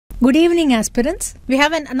Good evening, aspirants. We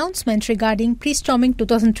have an announcement regarding Prestorming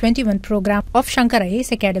 2021 program of Shankar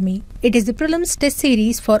IAS Academy. It is the prelims test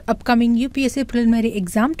series for upcoming UPSC Preliminary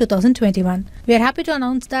Exam 2021. We are happy to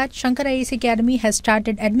announce that Shankar IAS Academy has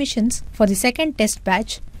started admissions for the second test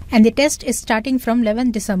batch, and the test is starting from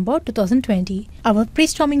 11 December 2020. Our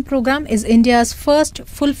Prestorming program is India's first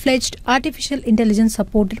full-fledged artificial intelligence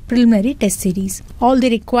supported preliminary test series. All the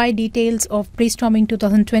required details of Prestorming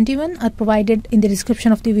 2021 are provided in the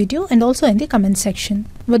description of the video and also in the comment section.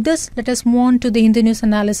 With this, let us move on to the Hindu news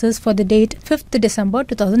analysis for the date 5th December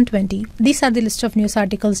 2020. These are the list of news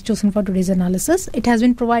articles chosen for today's analysis. It has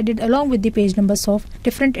been provided along with the page numbers of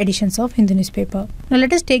different editions of Hindu newspaper. Now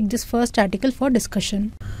let us take this first article for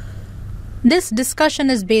discussion. This discussion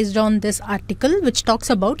is based on this article which talks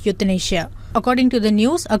about euthanasia. According to the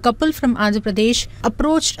news, a couple from Andhra Pradesh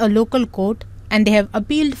approached a local court and they have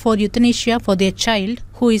appealed for euthanasia for their child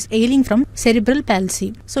who is ailing from cerebral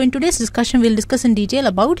palsy. So in today's discussion, we will discuss in detail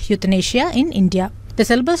about euthanasia in India. The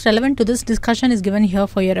syllabus relevant to this discussion is given here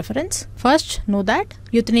for your reference. First, know that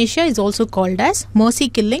euthanasia is also called as mercy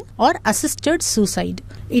killing or assisted suicide.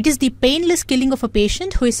 It is the painless killing of a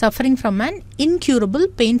patient who is suffering from an incurable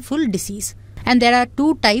painful disease. And there are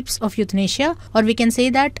two types of euthanasia, or we can say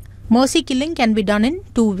that mercy killing can be done in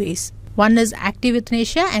two ways. One is active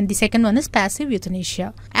euthanasia and the second one is passive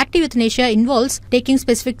euthanasia. Active euthanasia involves taking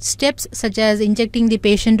specific steps such as injecting the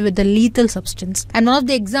patient with a lethal substance. And one of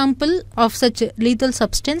the example of such lethal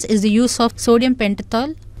substance is the use of sodium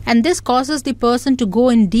pentothal. And this causes the person to go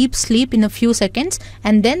in deep sleep in a few seconds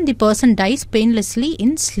and then the person dies painlessly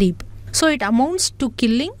in sleep. So it amounts to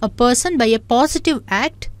killing a person by a positive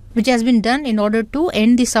act which has been done in order to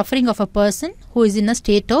end the suffering of a person who is in a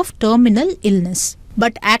state of terminal illness.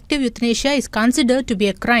 But active euthanasia is considered to be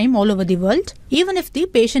a crime all over the world, even if the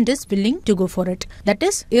patient is willing to go for it. That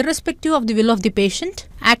is, irrespective of the will of the patient,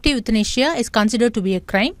 active euthanasia is considered to be a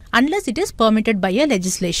crime unless it is permitted by a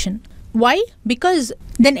legislation. Why? Because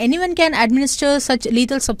then anyone can administer such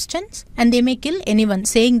lethal substance and they may kill anyone,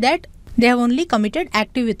 saying that they have only committed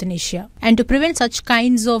active euthanasia. And to prevent such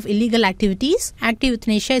kinds of illegal activities, active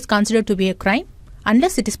euthanasia is considered to be a crime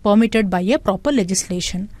unless it is permitted by a proper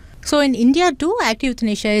legislation. So in India too, active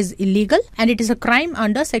euthanasia is illegal and it is a crime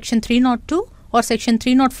under Section 302 or Section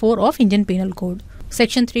 304 of Indian Penal Code.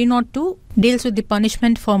 Section 302 deals with the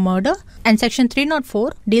punishment for murder and Section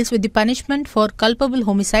 304 deals with the punishment for culpable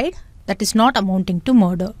homicide that is not amounting to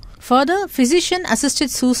murder. Further,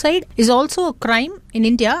 physician-assisted suicide is also a crime in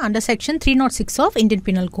India under Section 306 of Indian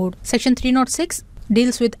Penal Code. Section 306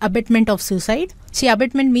 deals with abetment of suicide. See,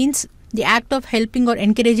 abetment means the act of helping or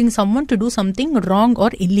encouraging someone to do something wrong or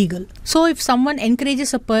illegal. So if someone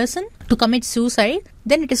encourages a person to commit suicide,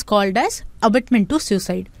 then it is called as abetment to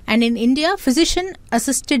suicide. And in India,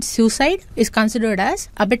 physician-assisted suicide is considered as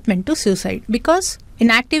abetment to suicide because in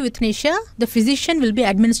active euthanasia, the physician will be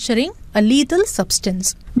administering a lethal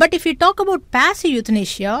substance. But if we talk about passive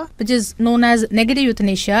euthanasia, which is known as negative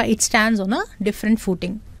euthanasia, it stands on a different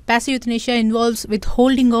footing. Passive euthanasia involves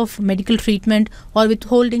withholding of medical treatment or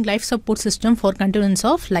withholding life support system for continuance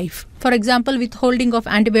of life. For example, withholding of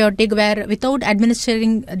antibiotic where without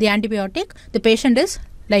administering the antibiotic, the patient is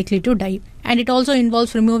likely to die. And it also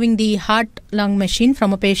involves removing the heart-lung machine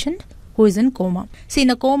from a patient who is in coma. See, in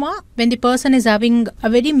a coma, when the person is having a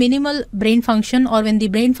very minimal brain function or when the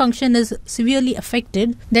brain function is severely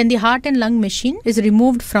affected, then the heart and lung machine is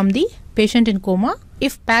removed from the patient in coma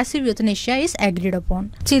if passive euthanasia is agreed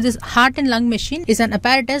upon. See, this heart and lung machine is an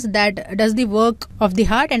apparatus that does the work of the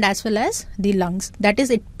heart and as well as the lungs. That is,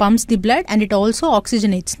 it pumps the blood and it also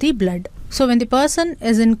oxygenates the blood. So when the person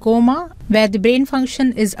is in coma where the brain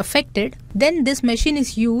function is affected, then this machine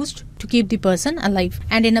is used to keep the person alive.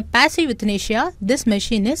 And in a passive euthanasia, this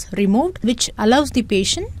machine is removed, which allows the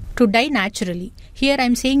patient to die naturally. Here I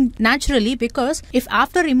am saying naturally because if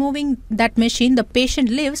after removing that machine the patient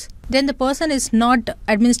lives, then the person is not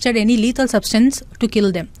administered any lethal substance to kill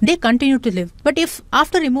them. They continue to live. But if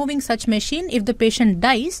after removing such machine, if the patient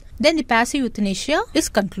dies, then the passive euthanasia is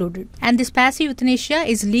concluded. And this passive euthanasia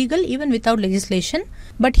is legal even without legislation.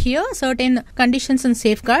 But here certain conditions and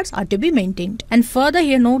safeguards are to be maintained. And further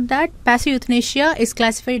here note that passive euthanasia is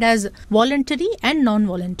classified as voluntary and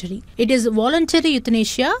non-voluntary. It is voluntary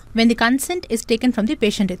euthanasia when the consent is taken from the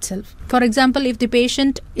patient itself. For example, if the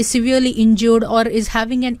patient is severely injured or is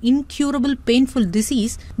having an incurable painful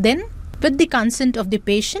disease, then with the consent of the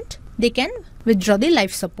patient, they can withdraw the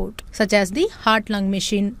life support, such as the heart-lung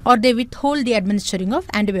machine, or they withhold the administering of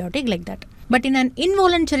antibiotic like that. But in an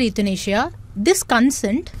involuntary euthanasia, this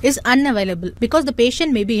consent is unavailable because the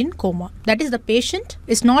patient may be in coma. That is, the patient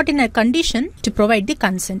is not in a condition to provide the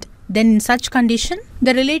consent. Then in such condition,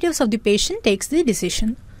 the relatives of the patient takes the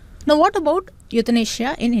decision. Now what about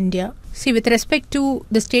euthanasia in India? See, with respect to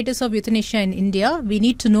the status of euthanasia in India, we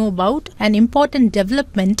need to know about an important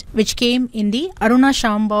development which came in the Aruna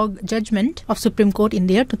Shambhag judgment of Supreme Court in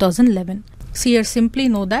the year 2011. See, here simply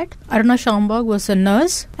know that Aruna Shambhag was a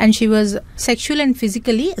nurse and she was sexually and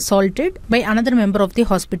physically assaulted by another member of the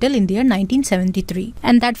hospital in the year 1973.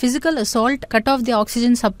 And that physical assault cut off the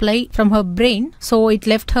oxygen supply from her brain, so it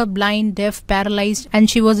left her blind, deaf, paralyzed, and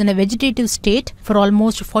she was in a vegetative state for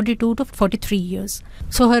almost 42 to 43 years.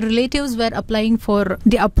 So her relatives were applying for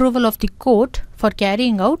the approval of the court for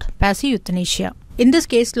carrying out passive euthanasia. In this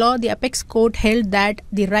case law, the apex court held that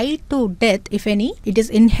the right to death, if any, it is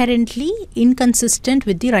inherently inconsistent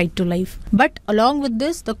with the right to life. But along with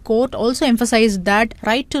this, the court also emphasized that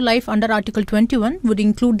right to life under Article 21 would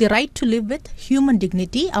include the right to live with human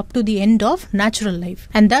dignity up to the end of natural life.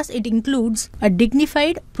 And thus it includes a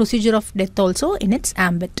dignified procedure of death also in its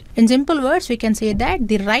ambit. In simple words, we can say that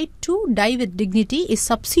the right to die with dignity is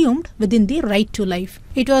subsumed within the right to life.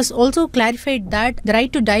 It was also clarified that the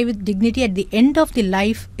right to die with dignity at the end of the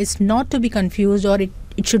life is not to be confused, or it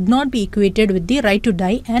should not be equated with the right to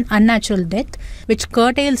die an unnatural death, which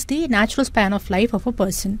curtails the natural span of life of a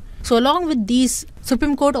person. So along with these,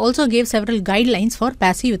 Supreme Court also gave several guidelines for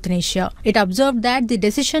passive euthanasia. It observed that the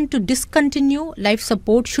decision to discontinue life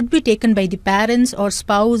support should be taken by the parents or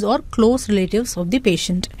spouse or close relatives of the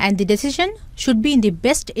patient, and the decision should be in the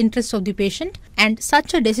best interest of the patient, and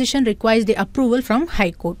such a decision requires the approval from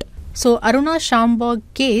High Court. So Aruna Shambhag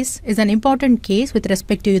case is an important case with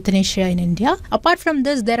respect to euthanasia in India. Apart from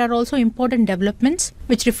this, there are also important developments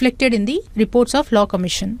which reflected in the reports of Law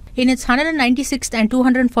Commission. In its 196th and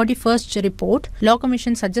 241st report, Law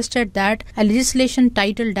Commission suggested that a legislation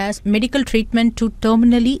titled as Medical Treatment to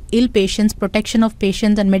Terminally Ill Patients, Protection of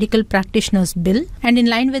Patients and Medical Practitioners Bill, and in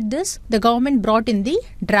line with this, the government brought in the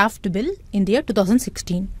draft bill in the year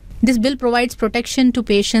 2016. This bill provides protection to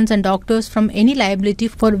patients and doctors from any liability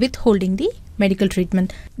for withholding the medical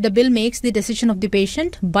treatment. The bill makes the decision of the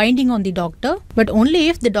patient binding on the doctor, but only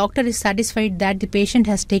if the doctor is satisfied that the patient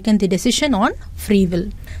has taken the decision on free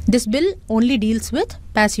will. This bill only deals with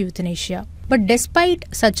passive euthanasia. But despite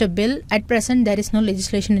such a bill, at present there is no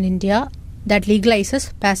legislation in India that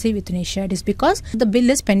legalizes passive euthanasia. It is because the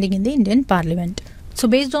bill is pending in the Indian Parliament. So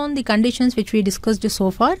based on the conditions which we discussed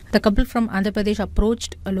so far, the couple from Andhra Pradesh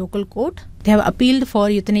approached a local court. They have appealed for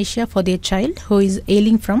euthanasia for their child who is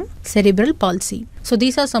ailing from cerebral palsy. So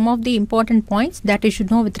these are some of the important points that you should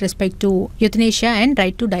know with respect to euthanasia and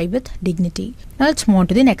right to die with dignity. Now let's move on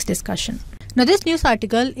to the next discussion. Now this news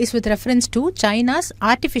article is with reference to China's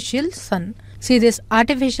artificial sun. See, this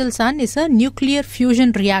artificial sun is a nuclear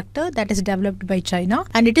fusion reactor that is developed by China,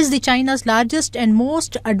 and it is the China's largest and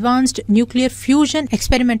most advanced nuclear fusion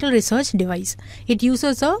experimental research device. It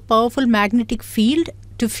uses a powerful magnetic field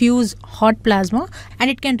to fuse hot plasma,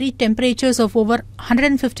 and it can reach temperatures of over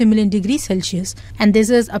 150 million degrees Celsius, and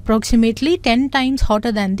this is approximately 10 times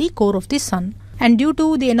hotter than the core of the sun. And due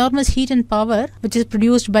to the enormous heat and power which is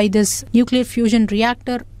produced by this nuclear fusion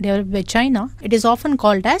reactor developed by China, it is often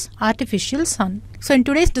called as artificial sun. So in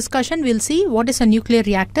today's discussion, we'll see what is a nuclear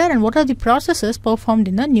reactor and what are the processes performed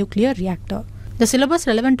in a nuclear reactor. The syllabus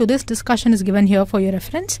relevant to this discussion is given here for your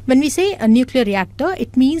reference. When we say a nuclear reactor,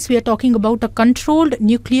 it means we are talking about a controlled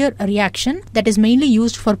nuclear reaction that is mainly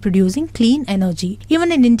used for producing clean energy.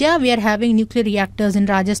 Even in India, we are having nuclear reactors in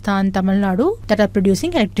Rajasthan, Tamil Nadu that are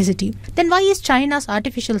producing electricity. Then why is China's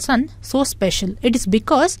artificial sun so special? It is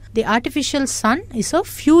because the artificial sun is a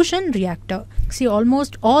fusion reactor. See,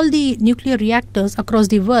 almost all the nuclear reactors across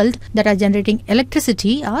the world that are generating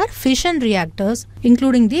electricity are fission reactors,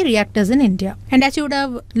 including the reactors in India. And as you would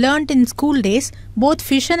have learnt in school days, both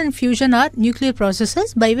fission and fusion are nuclear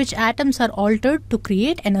processes by which atoms are altered to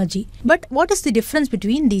create energy. But what is the difference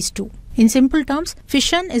between these two? In simple terms,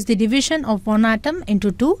 fission is the division of one atom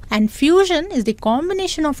into two, and fusion is the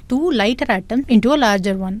combination of two lighter atoms into a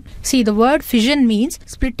larger one. See, the word fission means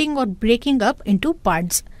splitting or breaking up into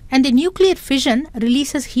parts. And the nuclear fission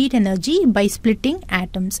releases heat energy by splitting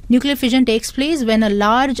atoms. Nuclear fission takes place when a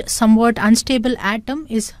large, somewhat unstable atom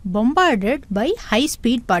is bombarded by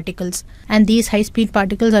high-speed particles. And these high-speed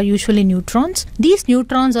particles are usually neutrons. These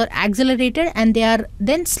neutrons are accelerated and they are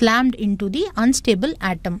then slammed into the unstable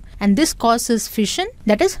atom. And this causes fission,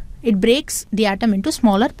 that is, it breaks the atom into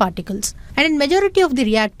smaller particles. And in majority of the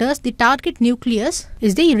reactors, the target nucleus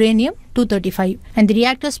is the uranium-235. And the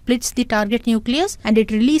reactor splits the target nucleus and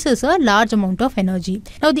it releases a large amount of energy.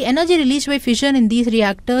 Now the energy released by fission in these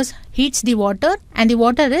reactors heats the water, and the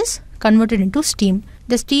water is converted into steam.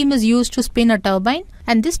 The steam is used to spin a turbine,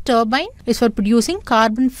 and this turbine is for producing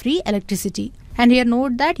carbon-free electricity. And here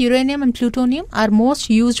note that uranium and plutonium are most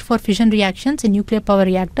used for fission reactions in nuclear power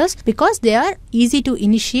reactors because they are easy to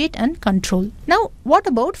initiate and control. Now, what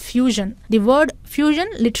about fusion? The word fusion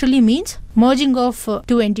literally means merging of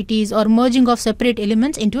two entities or merging of separate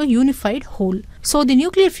elements into a unified whole. So the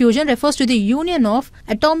nuclear fusion refers to the union of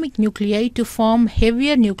atomic nuclei to form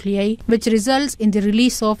heavier nuclei, which results in the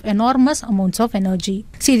release of enormous amounts of energy.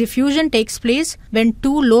 See, the fusion takes place when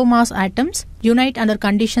two low mass atoms unite under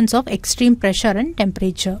conditions of extreme pressure and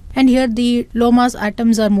temperature. And here the low mass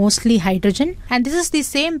atoms are mostly hydrogen, and this is the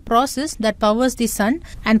same process that powers the sun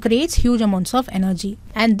and creates huge amounts of energy.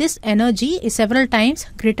 And this energy is several times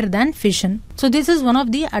greater than fission. So this is one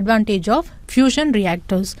of the advantage of fusion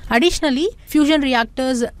reactors. Additionally, fusion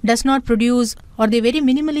reactors does not produce, or they very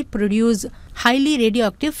minimally produce, highly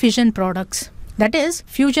radioactive fission products. That is,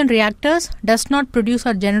 fusion reactors does not produce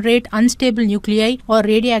or generate unstable nuclei or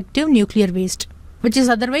radioactive nuclear waste, which is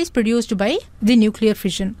otherwise produced by the nuclear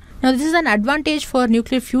fission. Now, this is an advantage for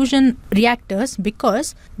nuclear fusion reactors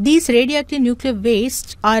because these radioactive nuclear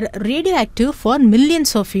wastes are radioactive for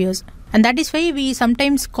millions of years. And that is why we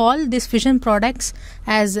sometimes call these fission products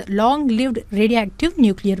as long-lived radioactive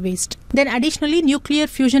nuclear waste. Then additionally, nuclear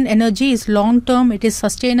fusion energy is long-term, it is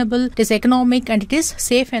sustainable, it is economic, and it is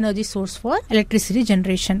safe energy source for electricity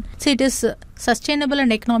generation. So it is sustainable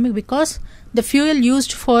and economic because the fuel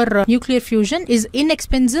used for nuclear fusion is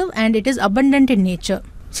inexpensive and it is abundant in nature.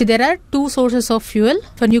 See, there are two sources of fuel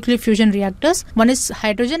for nuclear fusion reactors. One is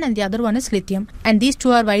hydrogen and the other one is lithium. And these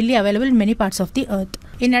two are widely available in many parts of the earth.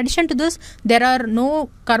 In addition to this, there are no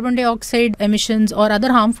carbon dioxide emissions or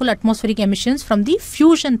other harmful atmospheric emissions from the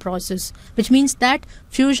fusion process, which means that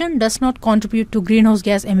fusion does not contribute to greenhouse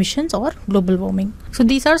gas emissions or global warming. So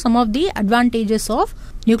these are some of the advantages of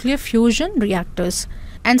nuclear fusion reactors.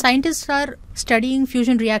 And scientists are studying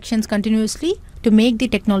fusion reactions continuously to make the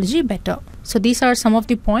technology better. So these are some of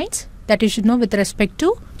the points that you should know with respect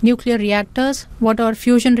to nuclear reactors, what are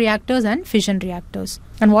fusion reactors and fission reactors,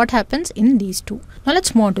 and what happens in these two. Now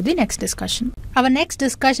let's move on to the next discussion. Our next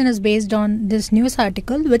discussion is based on this news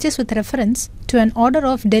article, which is with reference to an order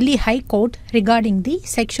of Delhi High Court regarding the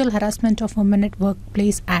Sexual Harassment of Women at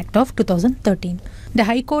Workplace Act of 2013. The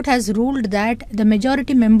High Court has ruled that the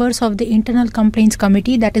majority members of the Internal Complaints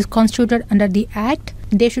Committee that is constituted under the Act,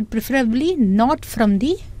 they should preferably not from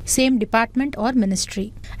the same department or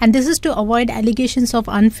ministry. And this is to avoid allegations of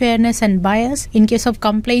unfairness and bias in case of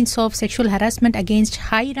complaints of sexual harassment against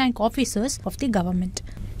high-rank officers of the government.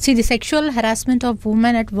 See, the Sexual Harassment of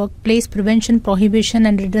Women at Workplace Prevention, Prohibition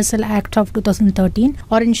and Redressal Act of 2013,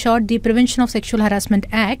 or in short, the Prevention of Sexual Harassment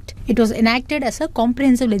Act, it was enacted as a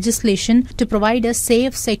comprehensive legislation to provide a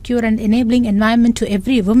safe, secure and enabling environment to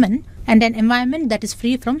every woman and an environment that is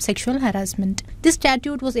free from sexual harassment. This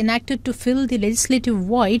statute was enacted to fill the legislative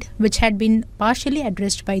void which had been partially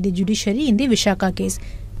addressed by the judiciary in the Vishaka case.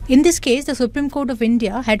 In this case, the Supreme Court of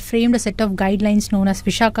India had framed a set of guidelines known as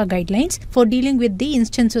Vishaka Guidelines for dealing with the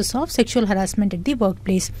instances of sexual harassment at the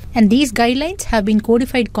workplace. And these guidelines have been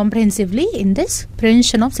codified comprehensively in this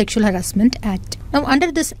Prevention of Sexual Harassment Act. Now,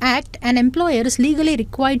 under this Act, an employer is legally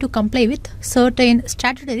required to comply with certain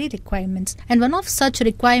statutory requirements. And one of such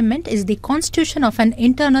requirement is the constitution of an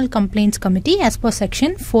Internal Complaints Committee as per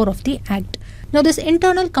Section 4 of the Act. Now, this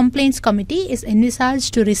Internal Complaints Committee is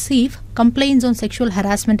envisaged to receive complaints on sexual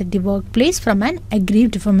harassment at the workplace from an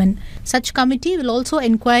aggrieved woman. Such committee will also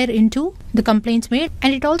inquire into the complaints made,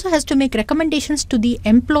 and it also has to make recommendations to the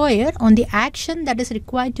employer on the action that is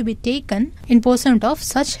required to be taken in pursuit of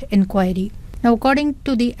such inquiry. Now, according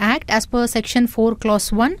to the Act, as per Section 4,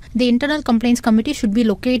 Clause 1, the Internal Complaints Committee should be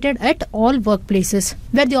located at all workplaces.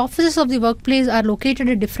 Where the offices of the workplace are located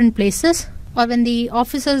at different places, or when the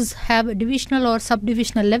officers have divisional or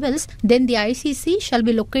subdivisional levels, then the ICC shall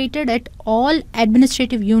be located at all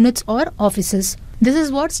administrative units or offices. This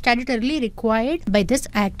is what statutorily required by this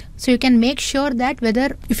Act. So you can make sure that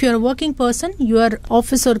whether if you are a working person, your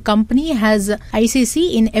office or company has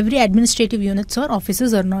ICC in every administrative units or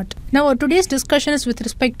offices or not. Now, today's discussion is with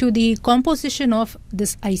respect to the composition of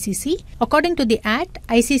this ICC. According to the Act,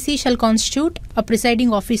 ICC shall constitute a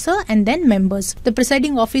presiding officer and then members. The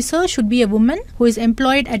presiding officer should be a woman who is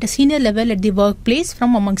employed at a senior level at the workplace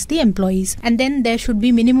from amongst the employees. And then there should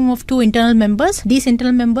be minimum of 2 internal members. These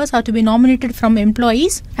internal members are to be nominated from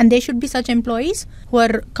employees, and they should be such employees who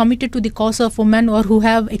are committed to the cause of women or who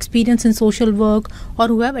have experience in social work or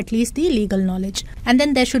who have at least the legal knowledge. And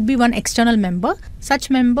then there should be 1 external member. Such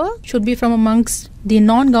member should be from amongst the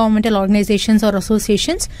non-governmental organizations or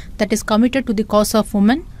associations that is committed to the cause of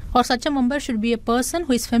women, or such a member should be a person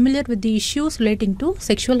who is familiar with the issues relating to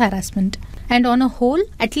sexual harassment. and on a whole,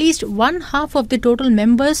 at least 1/2 of the total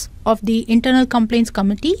members of the Internal Complaints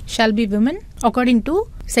Committee shall be women according to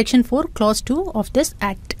Section 4, Clause 2 of this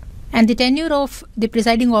Act. And the tenure of the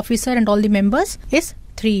presiding officer and all the members is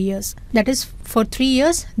 3 years. That is, for 3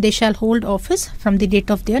 years, they shall hold office from the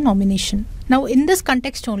date of their nomination. Now, in this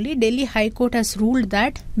context only, Delhi High Court has ruled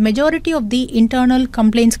that majority of the Internal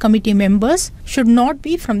Complaints Committee members should not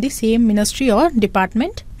be from the same ministry or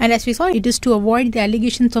department. And as we saw, it is to avoid the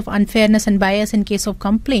allegations of unfairness and bias in case of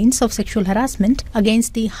complaints of sexual harassment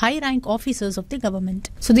against the high-rank officers of the government.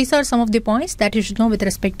 So these are some of the points that you should know with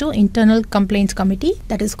respect to Internal Complaints Committee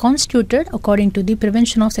that is constituted according to the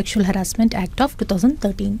Prevention of Sexual Harassment Act of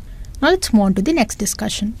 2013. Now let's move on to the next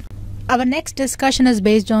discussion. Our next discussion is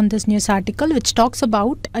based on this news article which talks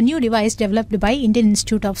about a new device developed by Indian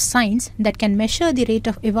Institute of Science that can measure the rate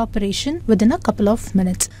of evaporation within a couple of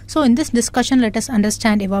minutes. So in this discussion, let us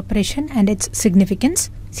understand evaporation and its significance.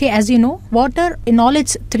 See, as you know, water in all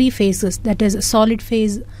its 3 phases, that is solid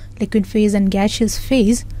phase, liquid phase and gaseous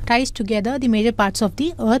phase, ties together the major parts of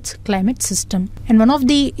the Earth's climate system. And one of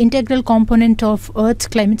the integral component of Earth's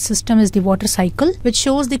climate system is the water cycle, which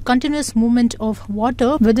shows the continuous movement of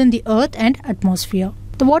water within the Earth and atmosphere.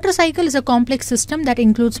 The water cycle is a complex system that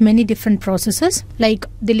includes many different processes, like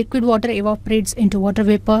the liquid water evaporates into water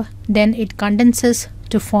vapor, then it condenses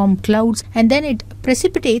to form clouds, and then it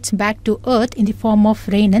precipitates back to Earth in the form of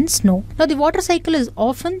rain and snow. Now, the water cycle is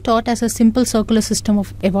often taught as a simple circular system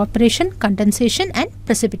of evaporation, condensation and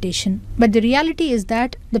precipitation. But the reality is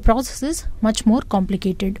that the process is much more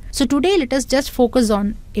complicated. So today let us just focus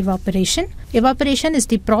on evaporation. Evaporation is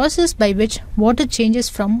the process by which water changes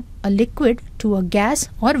from a liquid to a gas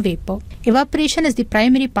or vapor. Evaporation is the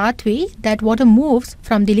primary pathway that water moves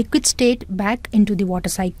from the liquid state back into the water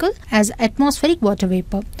cycle as atmospheric water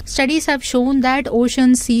vapor. Studies have shown that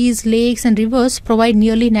oceans, seas, lakes and rivers provide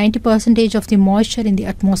nearly 90% of the moisture in the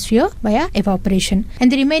atmosphere via evaporation,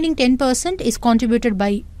 and the remaining 10% is contributed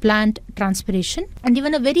by plant transpiration, and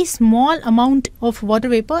even a very small amount of water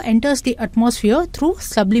vapor enters the atmosphere through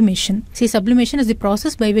sublimation. See, sublimation is the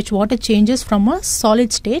process by which water changes from a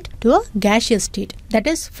solid state to a gaseous state, that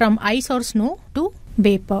is from ice or snow to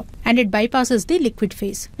vapor, and it bypasses the liquid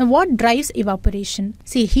phase. Now, what drives evaporation?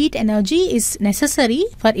 See, heat energy is necessary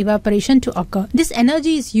for evaporation to occur. This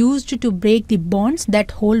energy is used to break the bonds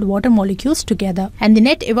that hold water molecules together, and the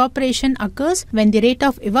net evaporation occurs when the rate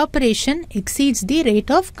of evaporation exceeds the rate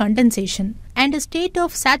of condensation. And a state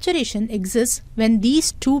of saturation exists when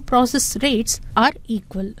these two process rates are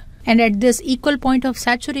equal. And at this equal point of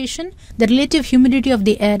saturation, the relative humidity of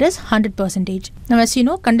the air is 100%. Now, as you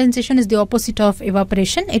know, condensation is the opposite of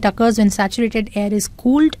evaporation. It occurs when saturated air is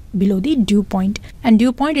cooled below the dew point. And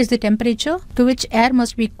dew point is the temperature to which air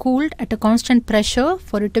must be cooled at a constant pressure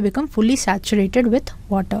for it to become fully saturated with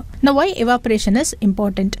water. Now, why evaporation is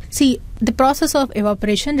important? See, the process of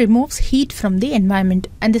evaporation removes heat from the environment,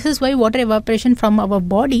 and this is why water evaporation from our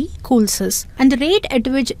body cools us. And the rate at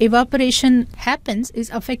which evaporation happens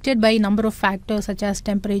is affected by a number of factors such as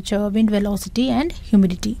temperature, wind velocity and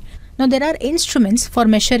humidity. Now, there are instruments for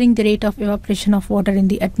measuring the rate of evaporation of water in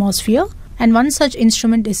the atmosphere, and one such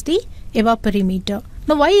instrument is the evaporimeter.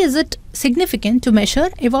 Now, why is it significant to measure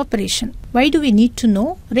evaporation? Why do we need to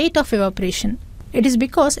know rate of evaporation? It is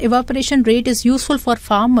because evaporation rate is useful for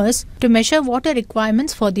farmers to measure water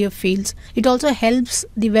requirements for their fields. It also helps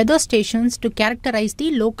the weather stations to characterize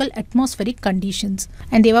the local atmospheric conditions.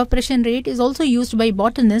 And the evaporation rate is also used by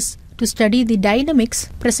botanists to study the dynamics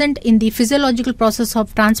present in the physiological process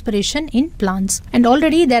of transpiration in plants. And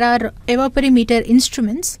already there are evaporimeter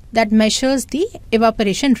instruments that measures the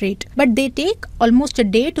evaporation rate, but they take almost a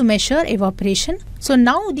day to measure evaporation. So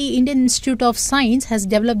now the Indian Institute of Science has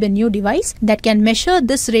developed a new device that can measure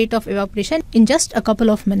this rate of evaporation in just a couple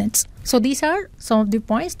of minutes. So these are some of the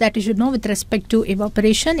points that you should know with respect to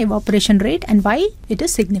evaporation, evaporation rate and why it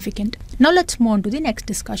is significant. Now let's move on to the next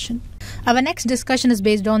discussion. Our next discussion is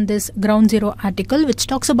based on this Ground Zero article which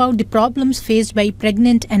talks about the problems faced by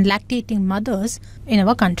pregnant and lactating mothers in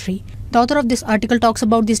our country. The author of this article talks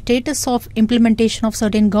about the status of implementation of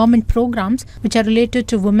certain government programs which are related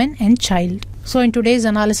to women and child. So in today's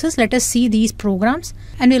analysis, let us see these programs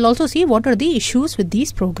and we'll also see what are the issues with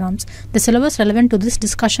these programs. The syllabus relevant to this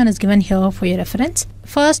discussion is given here for your reference.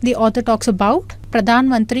 First, the author talks about Pradhan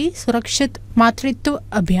Mantri Surakshit Matritva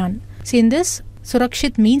Abhiyan. See, in this,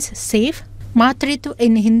 Surakshit means safe. Matritva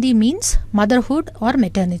in Hindi means motherhood or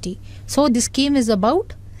maternity. So this scheme is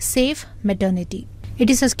about safe maternity. It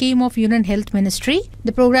is a scheme of Union Health Ministry.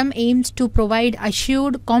 The program aims to provide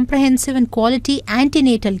assured, comprehensive and quality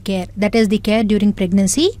antenatal care, that is the care during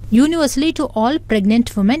pregnancy, universally to all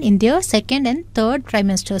pregnant women in their second and third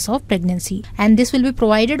trimesters of pregnancy. And this will be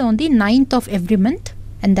provided on the 9th of every month,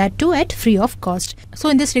 and that too at free of cost. So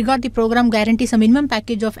in this regard, the program guarantees a minimum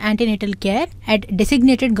package of antenatal care at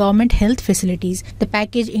designated government health facilities. The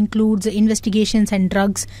package includes investigations and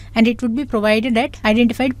drugs, and it would be provided at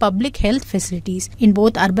identified public health facilities in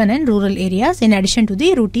both urban and rural areas, in addition to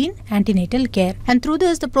the routine antenatal care. And through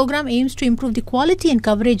this, the program aims to improve the quality and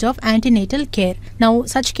coverage of antenatal care. Now,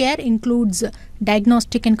 such care includes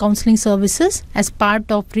diagnostic and counseling services as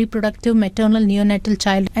part of reproductive, maternal, neonatal,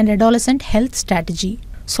 child and adolescent health strategy.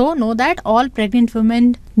 So know that all pregnant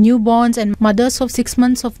women, newborns and mothers of 6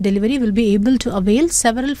 months of delivery will be able to avail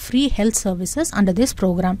several free health services under this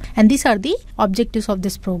program. And these are the objectives of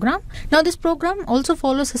this program. Now this program also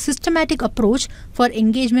follows a systematic approach for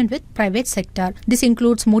engagement with private sector. This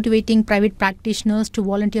includes motivating private practitioners to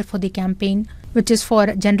volunteer for the campaign, which is for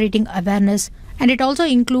generating awareness. And it also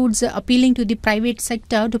includes appealing to the private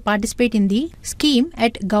sector to participate in the scheme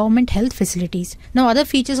at government health facilities. Now, other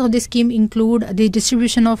features of this scheme include the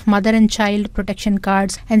distribution of mother and child protection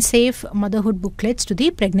cards and safe motherhood booklets to the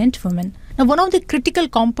pregnant women. Now, one of the critical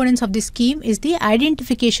components of this scheme is the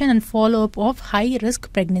identification and follow-up of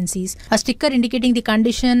high-risk pregnancies. A sticker indicating the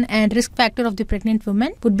condition and risk factor of the pregnant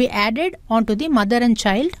woman would be added onto the mother and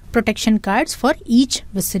child protection cards for each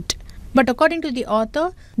visit. But according to the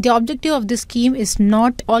author, the objective of this scheme is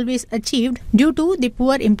not always achieved due to the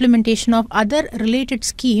poor implementation of other related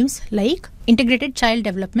schemes like Integrated Child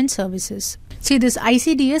Development Services. See, this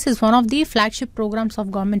ICDS is one of the flagship programs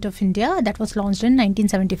of Government of India that was launched in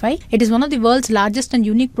 1975. It is one of the world's largest and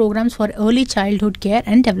unique programs for early childhood care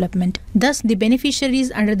and development. Thus, the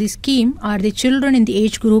beneficiaries under the scheme are the children in the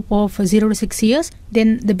age group of 0 to 6 years.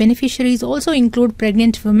 Then the beneficiaries also include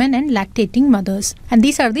pregnant women and lactating mothers. And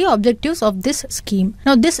these are the objectives of this scheme.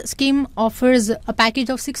 Now, this scheme offers a package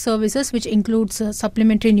of 6 services which includes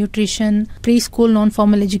supplementary nutrition, preschool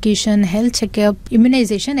non-formal education, health checkup,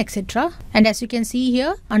 immunization, etc. And as you can see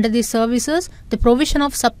here, under these services, the provision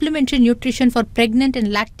of supplementary nutrition for pregnant and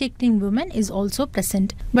lactating women is also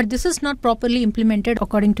present. But this is not properly implemented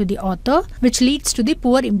according to the author, which leads to the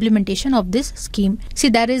poor implementation of this scheme. See,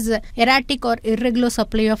 there is erratic or irregular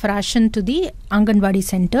supply of ration to the Anganwadi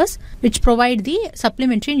centers, which provide the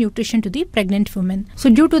supplementary nutrition to the pregnant women. So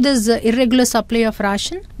due to this irregular supply of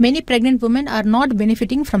ration, many pregnant women are not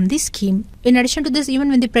benefiting from this scheme. In addition to this, even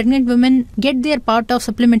when the pregnant women get their part of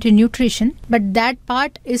supplementary nutrition, but that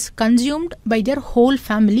part is consumed by their whole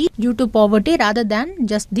family due to poverty rather than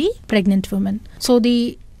just the pregnant woman. So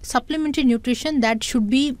the supplementary nutrition that should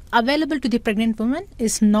be available to the pregnant woman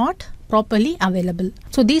is not properly available.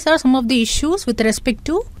 So these are some of the issues with respect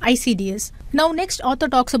to ICDS. Now next, author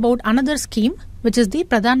talks about another scheme, which is the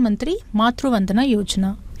Pradhan Mantri Matru Vandana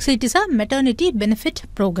Yojana. So it is a maternity benefit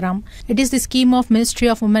program. It is the scheme of Ministry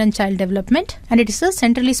of Women and Child Development, and it is a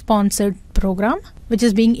centrally sponsored program which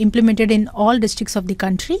is being implemented in all districts of the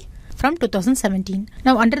country from 2017.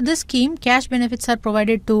 Now under this scheme, cash benefits are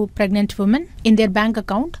provided to pregnant women in their bank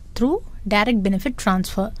account through direct benefit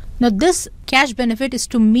transfer. Now this cash benefit is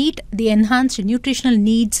to meet the enhanced nutritional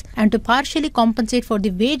needs and to partially compensate for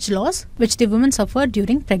the wage loss which the women suffer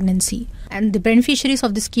during pregnancy. And the beneficiaries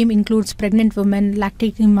of the scheme includes pregnant women,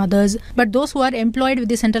 lactating mothers, but those who are employed with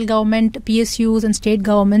the central government, PSUs and state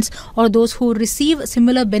governments, or those who receive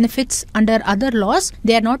similar benefits under other laws,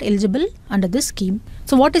 they are not eligible under this scheme.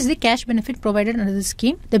 So what is the cash benefit provided under this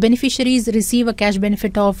scheme? The beneficiaries receive a cash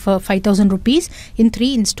benefit of 5,000 rupees in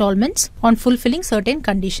 3 installments on fulfilling certain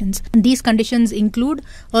conditions. And these conditions include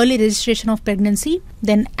early registration of pregnancy,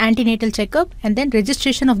 then antenatal checkup, and then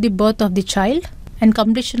registration of the birth of the child, and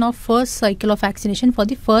completion of first cycle of vaccination for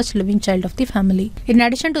the first living child of the family. In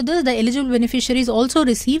addition to this, the eligible beneficiaries also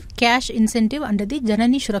receive cash incentive under the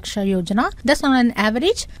Janani Suraksha Yojana. Thus, on an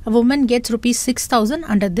average, a woman gets rupees 6,000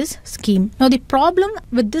 under this scheme. Now, the problem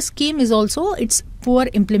with this scheme is also its poor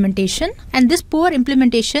implementation, and this poor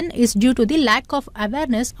implementation is due to the lack of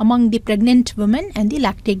awareness among the pregnant women and the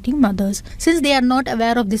lactating mothers. Since they are not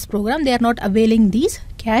aware of this program, they are not availing these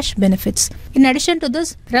cash benefits. In addition to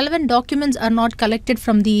this, relevant documents are not collected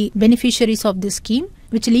from the beneficiaries of this scheme,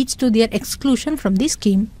 which leads to their exclusion from the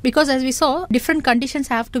scheme. Because as we saw, different conditions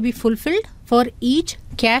have to be fulfilled for each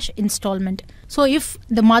cash installment. So if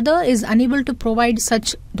the mother is unable to provide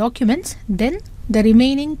such documents, then the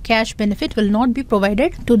remaining cash benefit will not be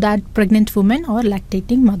provided to that pregnant woman or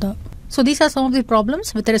lactating mother. So these are some of the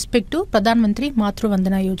problems with respect to Pradhan Mantri Matru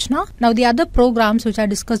Vandana Yojana. Now the other programs which are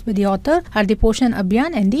discussed by the author are the Poshan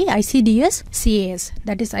Abhiyan and the ICDS CAS,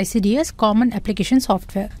 that is ICDS Common Application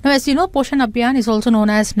Software. Now as you know, Poshan Abhiyan is also known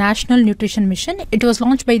as National Nutrition Mission. It was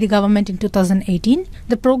launched by the government in 2018.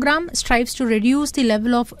 The program strives to reduce the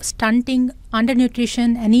level of stunting,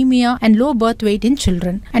 undernutrition, anemia and low birth weight in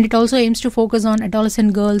children, and it also aims to focus on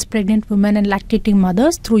adolescent girls, pregnant women and lactating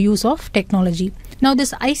mothers through use of technology. Now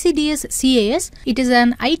this ICDS CAS, it is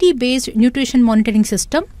an IT-based nutrition monitoring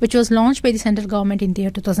system which was launched by the central government in the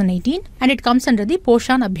year 2018, and it comes under the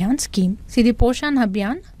Poshan Abhiyan scheme. See, the Poshan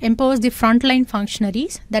Abhiyan empowers the frontline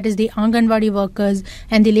functionaries, that is the Anganwadi workers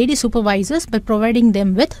and the lady supervisors, by providing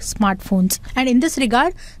them with smartphones. And in this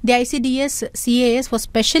regard, the ICDS CAS was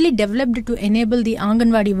specially developed to enable the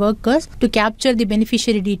Anganwadi workers to capture the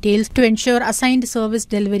beneficiary details, to ensure assigned service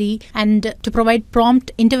delivery and to provide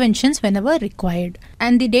prompt interventions whenever required.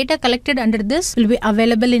 And the data collected under this will be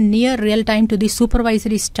available in near real time to the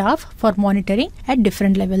supervisory staff for monitoring at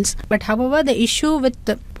different levels. But however, the issue with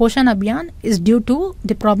the Poshan Abhiyan is due to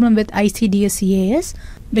the problem with ICDS CAS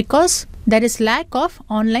because there is lack of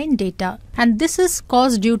online data, and this is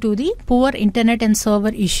caused due to the poor internet and server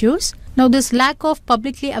issues. Now this lack of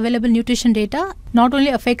publicly available nutrition data not only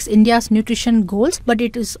affects India's nutrition goals, but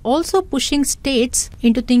it is also pushing states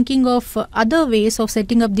into thinking of other ways of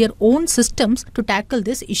setting up their own systems to tackle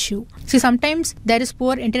this issue. See, sometimes there is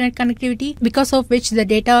poor internet connectivity because of which the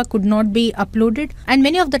data could not be uploaded, and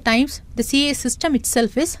many of the times the CAS system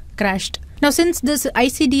itself is crashed. Now, since this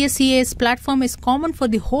ICDS CAS platform is common for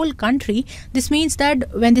the whole country, this means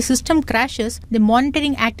that when the system crashes, the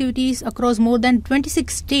monitoring activities across more than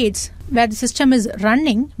 26 states where the system is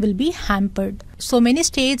running will be hampered. So many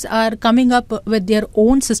states are coming up with their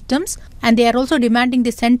own systems, and they are also demanding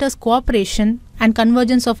the center's cooperation and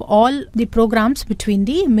convergence of all the programs between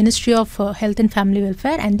the Ministry of Health and Family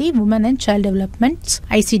Welfare and the Women and Child Development's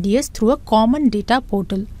ICDS through a common data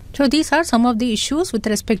portal. So these are some of the issues with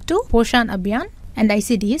respect to Poshan Abhiyan and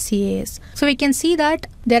ICDS CAS. So we can see that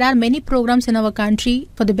there are many programs in our country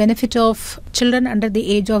for the benefit of children under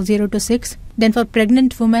the age of 0 to 6, then for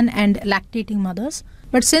pregnant women and lactating mothers.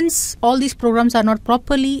 But since all these programs are not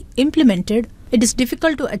properly implemented, it is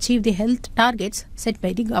difficult to achieve the health targets set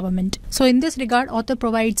by the government. So in this regard, author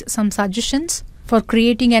provides some suggestions for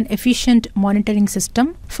creating an efficient monitoring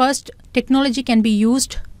system. First, technology can be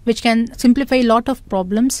used which can simplify a lot of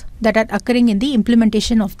problems that are occurring in the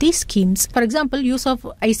implementation of these schemes. For example, use of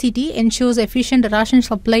ICT ensures efficient ration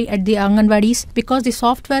supply at the Anganwadis because the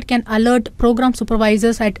software can alert program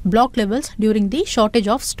supervisors at block levels during the shortage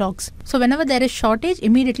of stocks. So whenever there is shortage,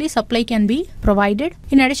 immediately supply can be provided.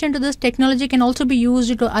 In addition to this, technology can also be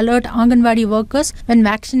used to alert Anganwadi workers when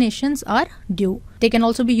vaccinations are due. They can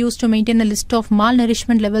also be used to maintain a list of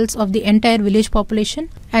malnourishment levels of the entire village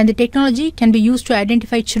population, and the technology can be used to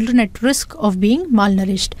identify children at risk of being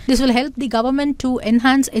malnourished. This will help the government to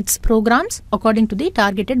enhance its programs according to the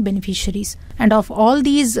targeted beneficiaries. And of all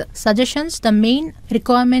these suggestions, the main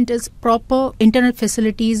requirement is proper internet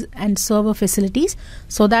facilities and server facilities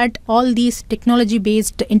so that all these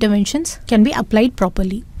technology-based interventions can be applied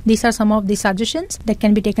properly. These are some of the suggestions that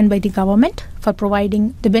can be taken by the government for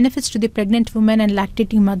providing the benefits to the pregnant women and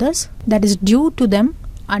lactating mothers that is due to them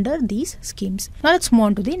under these schemes. Now let's move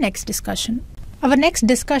on to the next discussion. Our next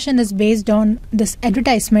discussion is based on this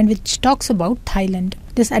advertisement which talks about Thailand.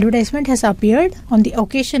 This advertisement has appeared on the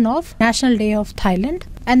occasion of National Day of Thailand,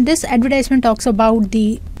 and this advertisement talks about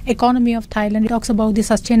the economy of Thailand. It talks about the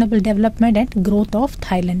sustainable development and growth of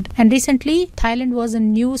Thailand. And recently, Thailand was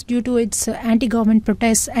in news due to its anti-government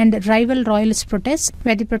protests and rival royalist protests,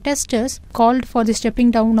 where the protesters called for the stepping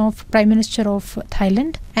down of Prime Minister of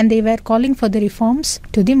Thailand, and they were calling for the reforms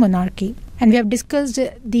to the monarchy. And we have discussed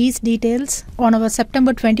these details on our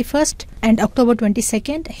September 21st and October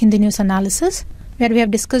 22nd in the news analysis, where we have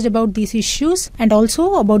discussed about these issues and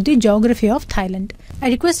also about the geography of Thailand. I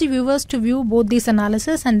request the viewers to view both these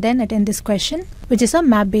analysis and then attend this question, which is a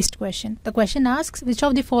map-based question. The question asks, which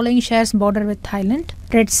of the following shares border with Thailand?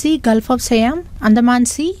 Red Sea, Gulf of Siam, Andaman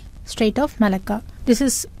Sea, Strait of Malacca. This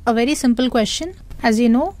is a very simple question. As you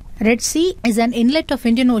know, Red Sea is an inlet of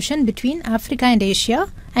Indian Ocean between Africa and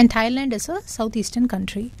Asia, and Thailand is a southeastern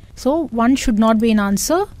country. So one should not be an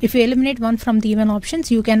answer. If you eliminate one from the given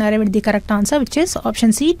options, you can arrive at the correct answer, which is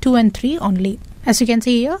option C, 2 and 3 only. As you can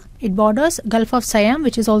see here, it borders Gulf of Siam,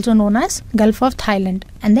 which is also known as Gulf of Thailand,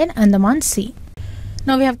 and then Andaman Sea.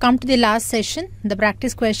 Now we have come to the last session, the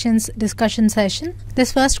practice questions discussion session.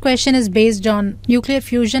 This first question is based on nuclear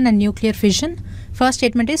fusion and nuclear fission. First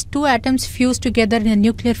statement is 2 atoms fuse together in a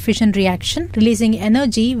nuclear fission reaction, releasing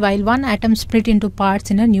energy while 1 atom split into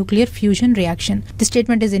parts in a nuclear fusion reaction. This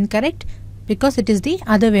statement is incorrect because it is the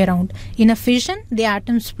other way around. In a fission, the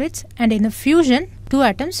atom splits, and in a fusion, 2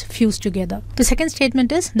 atoms fuse together. The second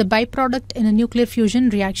statement is the byproduct in a nuclear fusion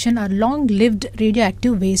reaction are long-lived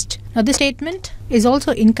radioactive waste. Now this statement is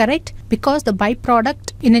also incorrect because the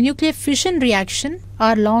byproduct in a nuclear fission reaction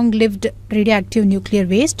are long-lived radioactive nuclear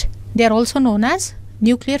waste. They are also known as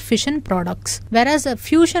nuclear fission products, whereas a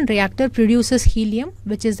fusion reactor produces helium,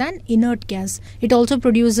 which is an inert gas. It also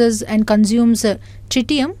produces and consumes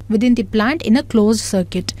tritium within the plant in a closed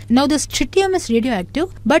circuit. Now this tritium is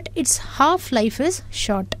radioactive, but its half-life is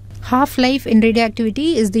short. Half-life in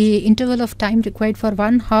radioactivity is the interval of time required for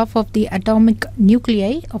 1/2 of the atomic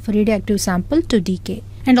nuclei of a radioactive sample to decay.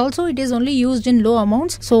 And also it is only used in low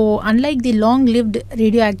amounts, so unlike the long-lived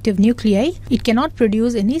radioactive nuclei, it cannot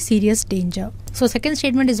produce any serious danger. So second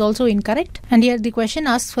statement is also incorrect, and here the question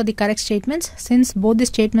asks for the correct statements. Since both the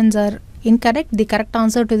statements are incorrect, the correct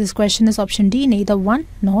answer to this question is option D, neither 1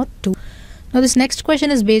 nor 2. Now this next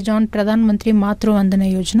question is based on Pradhan Mantri Matru Vandana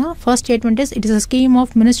Yojana. First statement is it is a scheme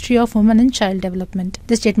of Ministry of Women and Child Development.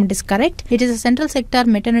 This statement is correct. It is a central sector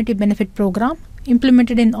maternity benefit program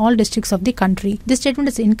implemented in all districts of the country. This statement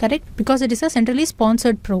is incorrect because it is a centrally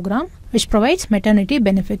sponsored program which provides maternity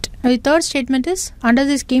benefit. Now the third statement is under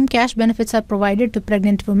this scheme cash benefits are provided to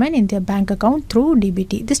pregnant women in their bank account through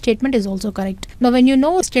DBT. This statement is also correct. Now when you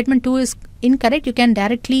know statement 2 is incorrect, you can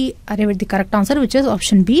directly arrive at the correct answer, which is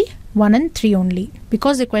option B, 1 and 3 only,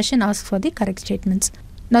 because the question asks for the correct statements.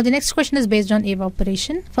 Now the next question is based on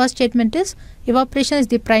evaporation. First statement is evaporation is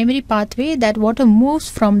the primary pathway that water moves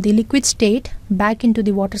from the liquid state back into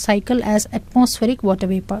the water cycle as atmospheric water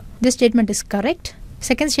vapor. This statement is correct.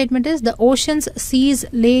 Second statement is the oceans, seas,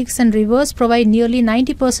 lakes and rivers provide nearly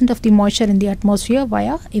 90% of the moisture in the atmosphere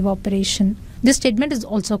via evaporation. This statement is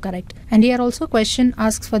also correct. And here also question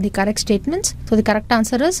asks for the correct statements. So the correct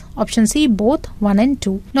answer is option C, both 1 and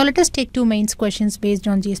 2. Now let us take 2 mains questions based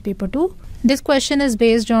on GS paper 2. This question is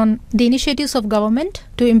based on the initiatives of government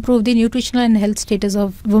to improve the nutritional and health status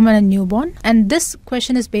of women and newborn. And this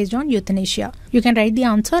question is based on euthanasia. You can write the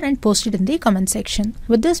answer and post it in the comment section.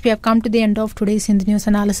 With this, we have come to the end of today's Hindi News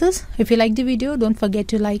analysis. If you like the video, don't forget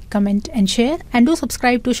to like, comment and share. And do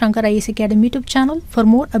subscribe to Shankar IAS Academy YouTube channel for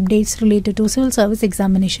more updates related to civil service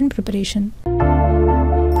examination preparation.